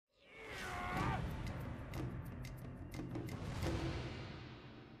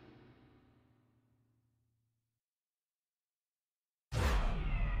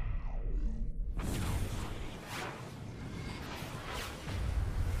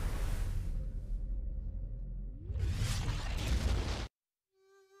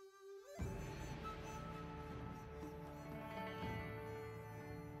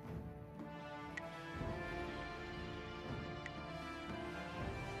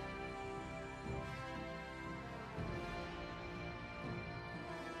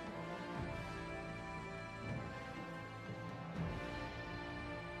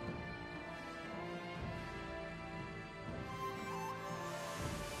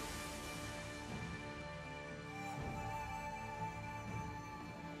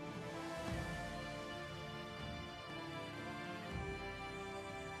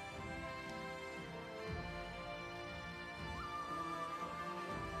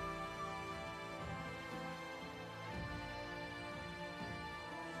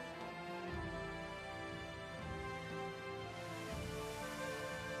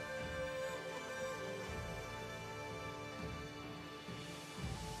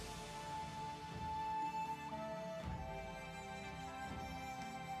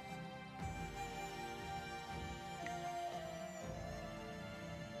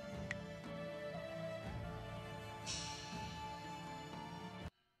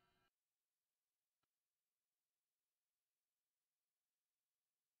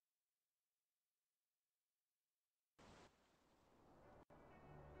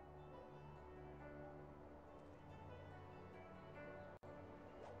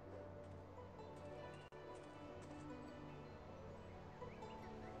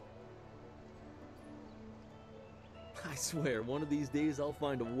I swear, one of these days I'll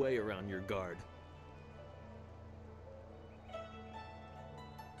find a way around your guard.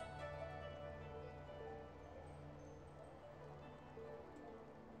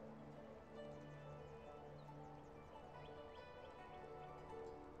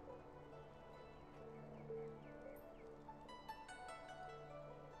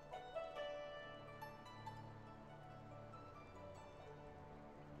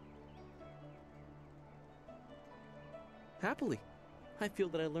 Happily. I feel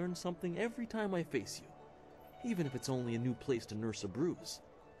that I learn something every time I face you, even if it's only a new place to nurse a bruise,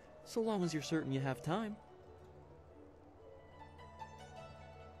 so long as you're certain you have time.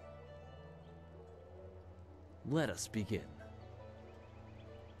 Let us begin.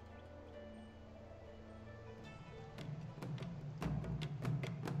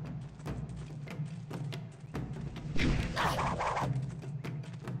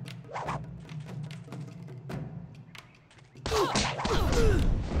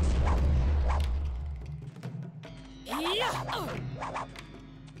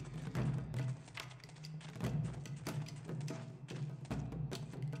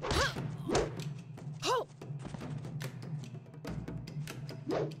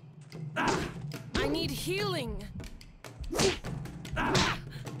 I need healing.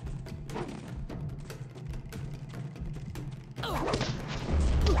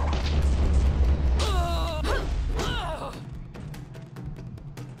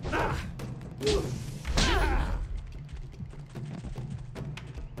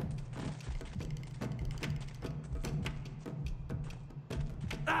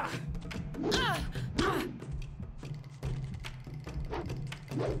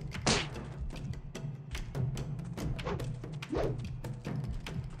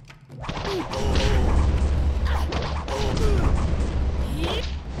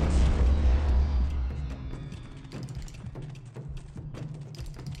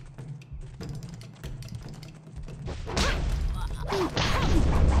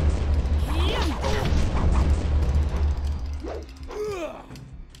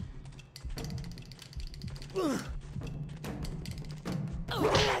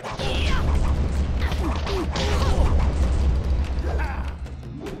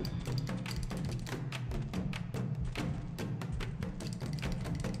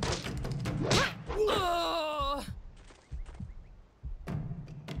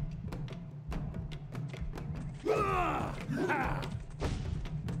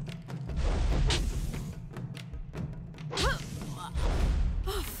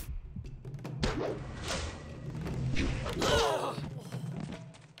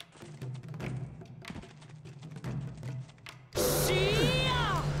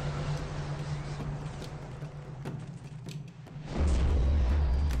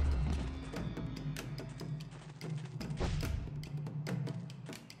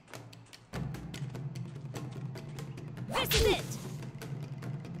 This is it!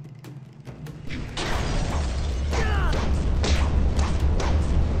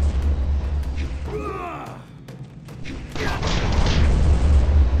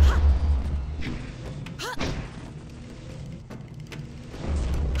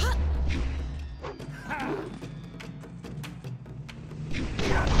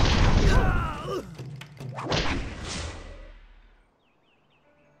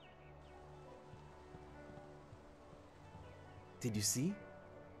 Did you see?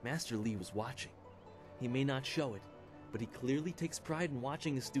 Master Lee was watching. He may not show it, but he clearly takes pride in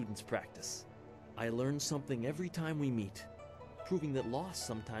watching his students practice. I learn something every time we meet, proving that loss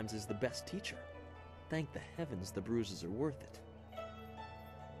sometimes is the best teacher. Thank the heavens the bruises are worth it.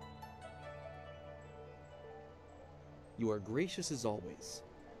 You are gracious as always.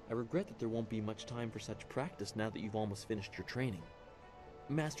 I regret that there won't be much time for such practice now that you've almost finished your training.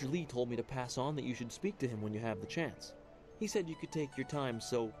 Master Lee told me to pass on that you should speak to him when you have the chance. He said you could take your time,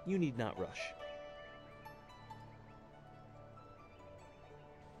 so you need not rush.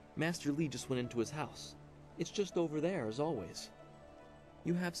 Master Lee just went into his house. It's just over there, as always.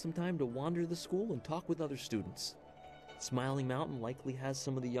 You have some time to wander the school and talk with other students. Smiling Mountain likely has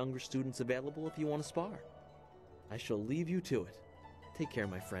some of the younger students available if you want to spar. I shall leave you to it. Take care,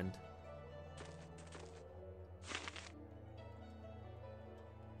 my friend.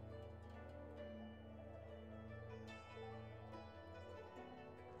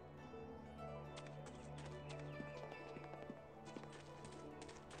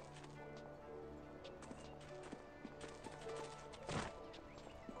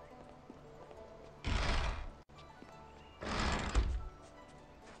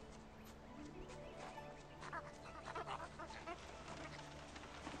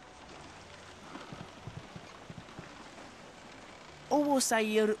 owo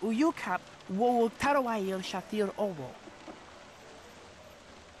sayir uyukap wo tarawayir shatir owo.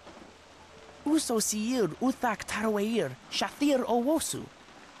 Uso siyir uthak tarawayir shatir owosu.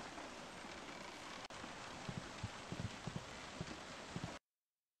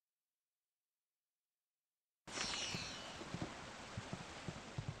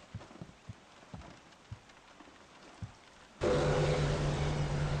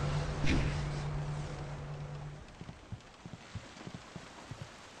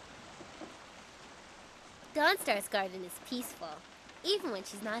 Dawnstar's garden is peaceful, even when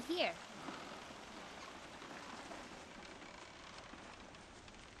she's not here.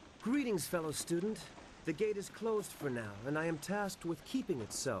 Greetings, fellow student. The gate is closed for now, and I am tasked with keeping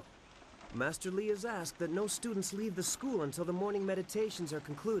it so. Master Lee has asked that no students leave the school until the morning meditations are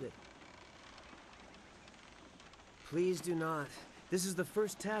concluded. Please do not. This is the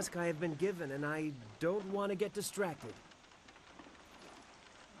first task I have been given, and I don't want to get distracted.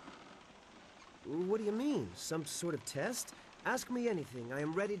 What do you mean? Some sort of test? Ask me anything. I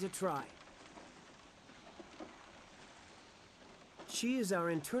am ready to try. Chi is our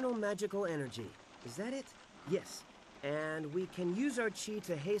internal magical energy. Is that it? Yes. And we can use our chi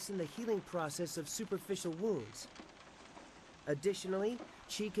to hasten the healing process of superficial wounds. Additionally,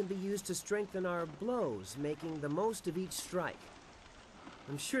 chi can be used to strengthen our blows, making the most of each strike.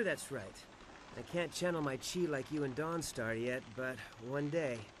 I'm sure that's right. I can't channel my chi like you and Dawnstar yet, but one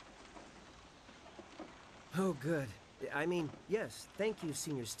day. Oh, good. I mean, yes, thank you,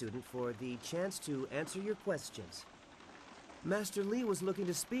 senior student, for the chance to answer your questions. Master Lee was looking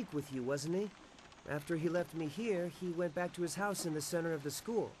to speak with you, wasn't he? After he left me here, he went back to his house in the center of the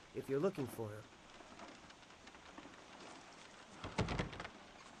school, if you're looking for him.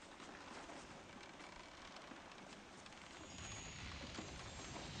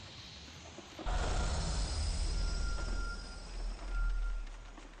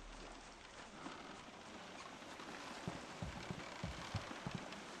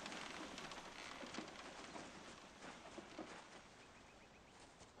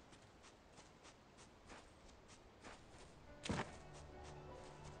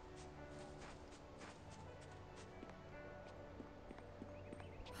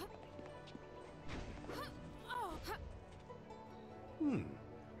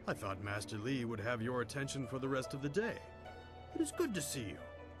 I thought Master Lee would have your attention for the rest of the day. It is good to see you.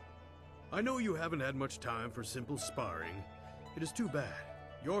 I know you haven't had much time for simple sparring. It is too bad.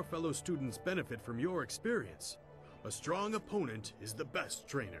 Your fellow students benefit from your experience. A strong opponent is the best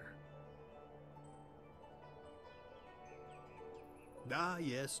trainer. Ah,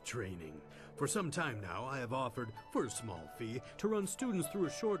 yes, training. For some time now, I have offered, for a small fee, to run students through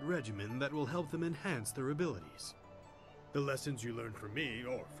a short regimen that will help them enhance their abilities. The lessons you learn from me,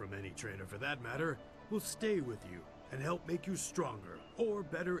 or from any trainer for that matter, will stay with you and help make you stronger or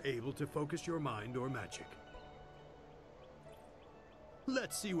better able to focus your mind or magic.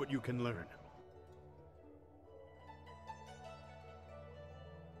 Let's see what you can learn.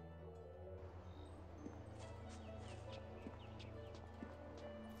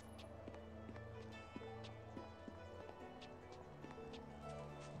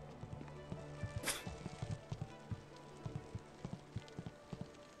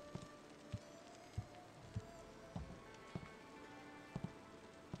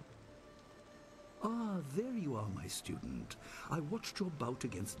 Ah, there you are, my student. I watched your bout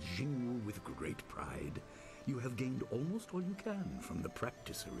against xemu with great pride. You have gained almost all you can from the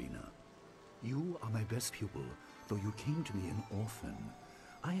practice arena. You are my best pupil, though you came to me an orphan.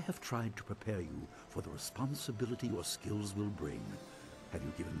 I have tried to prepare you for the responsibility your skills will bring. Have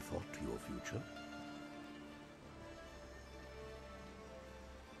you given thought to your future?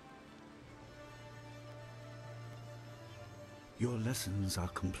 Your lessons are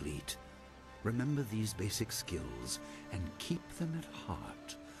complete. Remember these basic skills and keep them at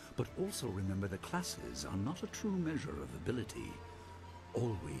heart. But also remember that classes are not a true measure of ability.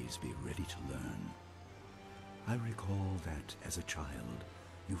 Always be ready to learn. I recall that, as a child,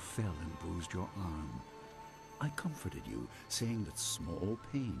 you fell and bruised your arm. I comforted you, saying that small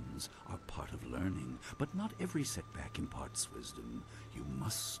pains are part of learning, but not every setback imparts wisdom. You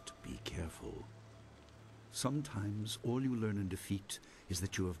must be careful. Sometimes all you learn in defeat is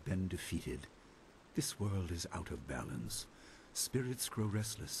that you have been defeated. This world is out of balance. Spirits grow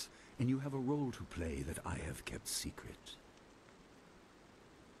restless, and you have a role to play that I have kept secret.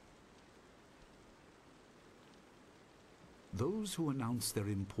 Those who announce their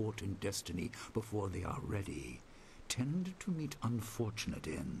important destiny before they are ready tend to meet unfortunate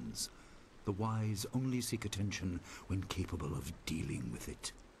ends. The wise only seek attention when capable of dealing with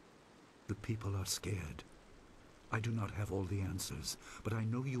it. The people are scared. I do not have all the answers, but I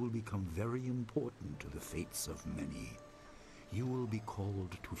know you will become very important to the fates of many. You will be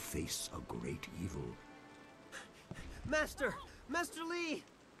called to face a great evil. Master! Master Lee!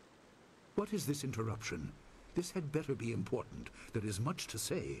 What is this interruption? This had better be important. There is much to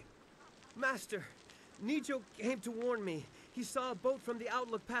say. Master! Nijo came to warn me. He saw a boat from the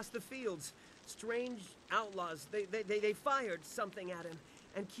outlook past the fields. Strange outlaws. They fired something at him.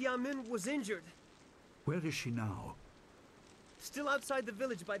 And Kiamin was injured. Where is she now? Still outside the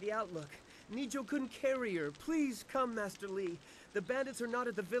village by the outlook. Nijo couldn't carry her. Please come, Master Lee. The bandits are not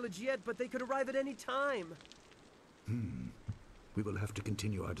at the village yet, but they could arrive at any time. We will have to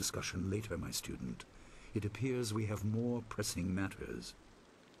continue our discussion later, my student. It appears we have more pressing matters.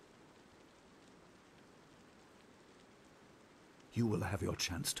 You will have your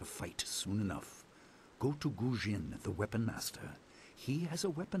chance to fight soon enough. Go to Gujin, the weapon master. He has a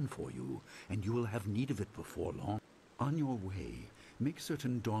weapon for you, and you will have need of it before long. On your way, make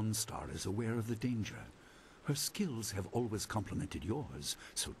certain Dawnstar is aware of the danger. Her skills have always complemented yours,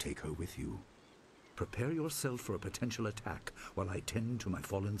 so take her with you. Prepare yourself for a potential attack while I tend to my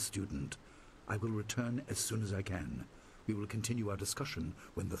fallen student. I will return as soon as I can. We will continue our discussion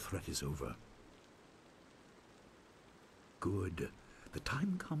when the threat is over. Good. The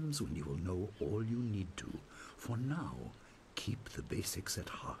time comes when you will know all you need to. For now, keep the basics at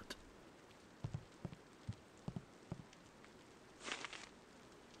heart.